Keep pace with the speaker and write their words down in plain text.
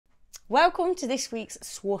Welcome to this week's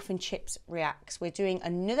Swarf and Chips Reacts. We're doing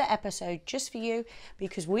another episode just for you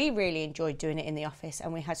because we really enjoyed doing it in the office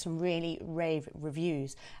and we had some really rave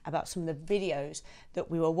reviews about some of the videos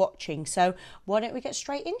that we were watching. So why don't we get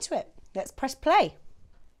straight into it? Let's press play.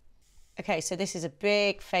 Okay, so this is a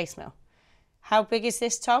big face mill. How big is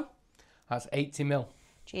this, Tom? That's 80 mil.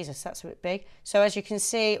 Jesus, that's a bit big. So as you can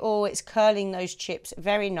see, it's curling those chips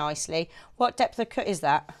very nicely. What depth of cut is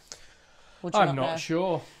that? I'm not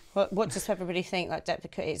sure. What does everybody think that depth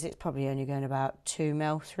of cut is? It's probably only going about 2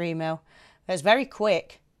 mil, 3 mil. It's very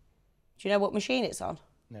quick. Do you know what machine it's on?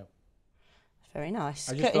 No. It's very nice.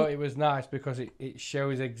 I just thought it was nice because it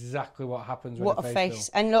shows exactly what happens with a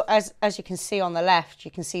face mill. And look, as you can see on the left,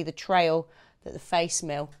 you can see the trail that the face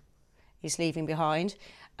mill is leaving behind.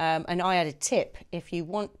 And I had a tip. If you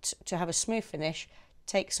want to have a smooth finish,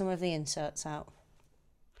 take some of the inserts out.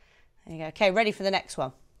 There you go. Okay, ready for the next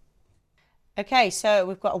one. Okay, so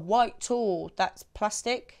we've got a white tool. That's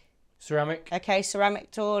plastic. Ceramic. Okay,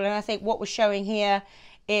 ceramic tool. And I think what we're showing here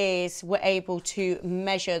is we're able to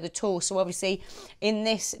measure the tool. So obviously in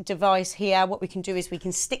this device here, what we can do is we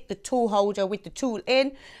can stick the tool holder with the tool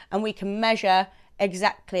in and we can measure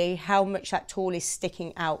exactly how much that tool is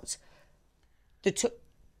sticking out.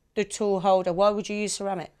 The tool holder. Why would you use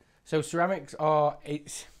ceramic? So ceramics are,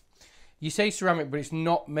 you say ceramic, but it's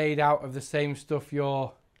not made out of the same stuff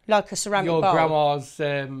like a ceramic bowl. Your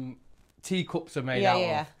grandma's teacups are made out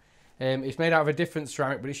of. It's made out of a different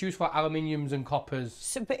ceramic, but it's used for aluminiums and coppers.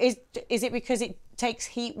 So, but is it because it takes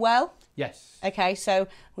heat well? Yes. Okay, so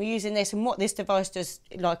we're using this, and what this device does,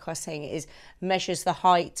 like I was saying, is measures the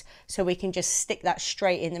height, so we can just stick that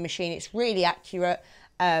straight in the machine. It's really accurate,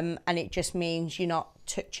 and it just means you're not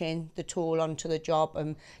touching the tool onto the job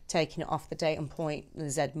and taking it off the datum point, the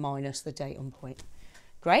Z minus the datum point.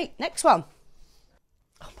 Great, next one.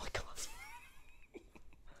 Oh my God.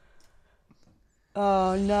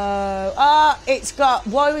 Oh no. It's got,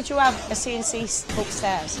 why would you have a CNC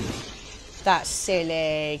upstairs? That's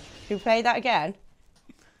silly. Can we play that again?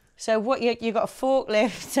 So what you got a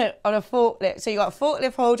forklift on a forklift. So you got a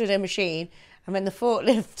forklift holding a machine and then the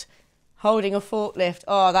forklift holding a forklift.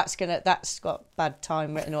 Oh, that's got bad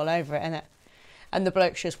time written all over it, isn't it? And the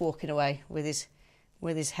bloke's just walking away with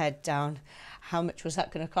his head down. How much was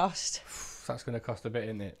that going to cost? That's going to cost a bit,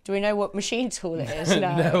 isn't it? Do we know what machine tool it is?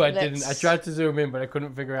 No, I didn't. I tried to zoom in, but I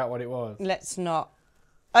couldn't figure out what it was. Let's not.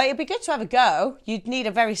 It'd be good to have a go. You'd need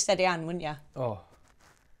a very steady hand, wouldn't you? Oh.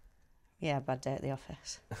 Yeah, bad day at the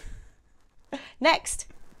office. Next.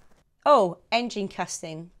 Oh, engine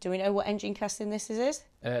casting. Do we know what engine casting this is?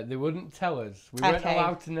 They wouldn't tell us. We weren't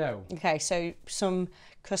allowed to know. Okay, so some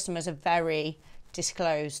customers are very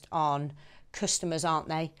disclosed on customers, aren't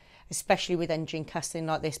they? Especially with engine casting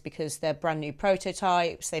like this because they're brand new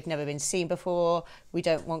prototypes, they've never been seen before. We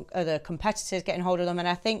don't want other competitors getting hold of them. And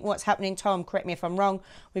I think what's happening, Tom, correct me if I'm wrong,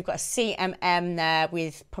 we've got a CMM there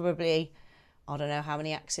with probably, I don't know how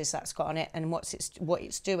many axes that's got on it. And what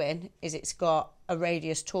it's doing is it's got a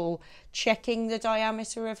radius tool checking the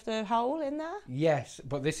diameter of the hole in there. Yes,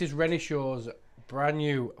 but this is Renishaw's brand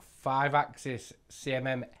new 5-axis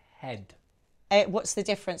CMM head. What's the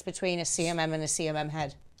difference between a CMM and a CMM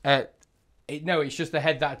head? No, it's just the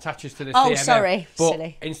head that attaches to the CMM. Oh, sorry, but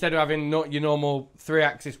silly. Instead of having not your normal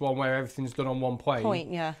 3-axis one where everything's done on one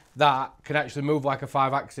plane, yeah, that can actually move like a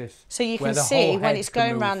 5-axis. So you can see when it's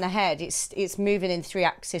going around the head, it's moving in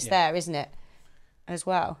 3-axis there, isn't it? As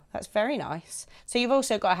well. That's very nice. So you've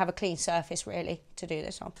also got to have a clean surface really to do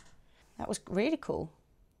this on. That was really cool.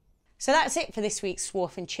 So that's it for this week's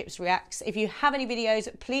Swarf and Chips Reacts. If you have any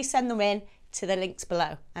videos, please send them in to the links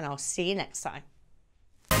below, and I'll see you next time.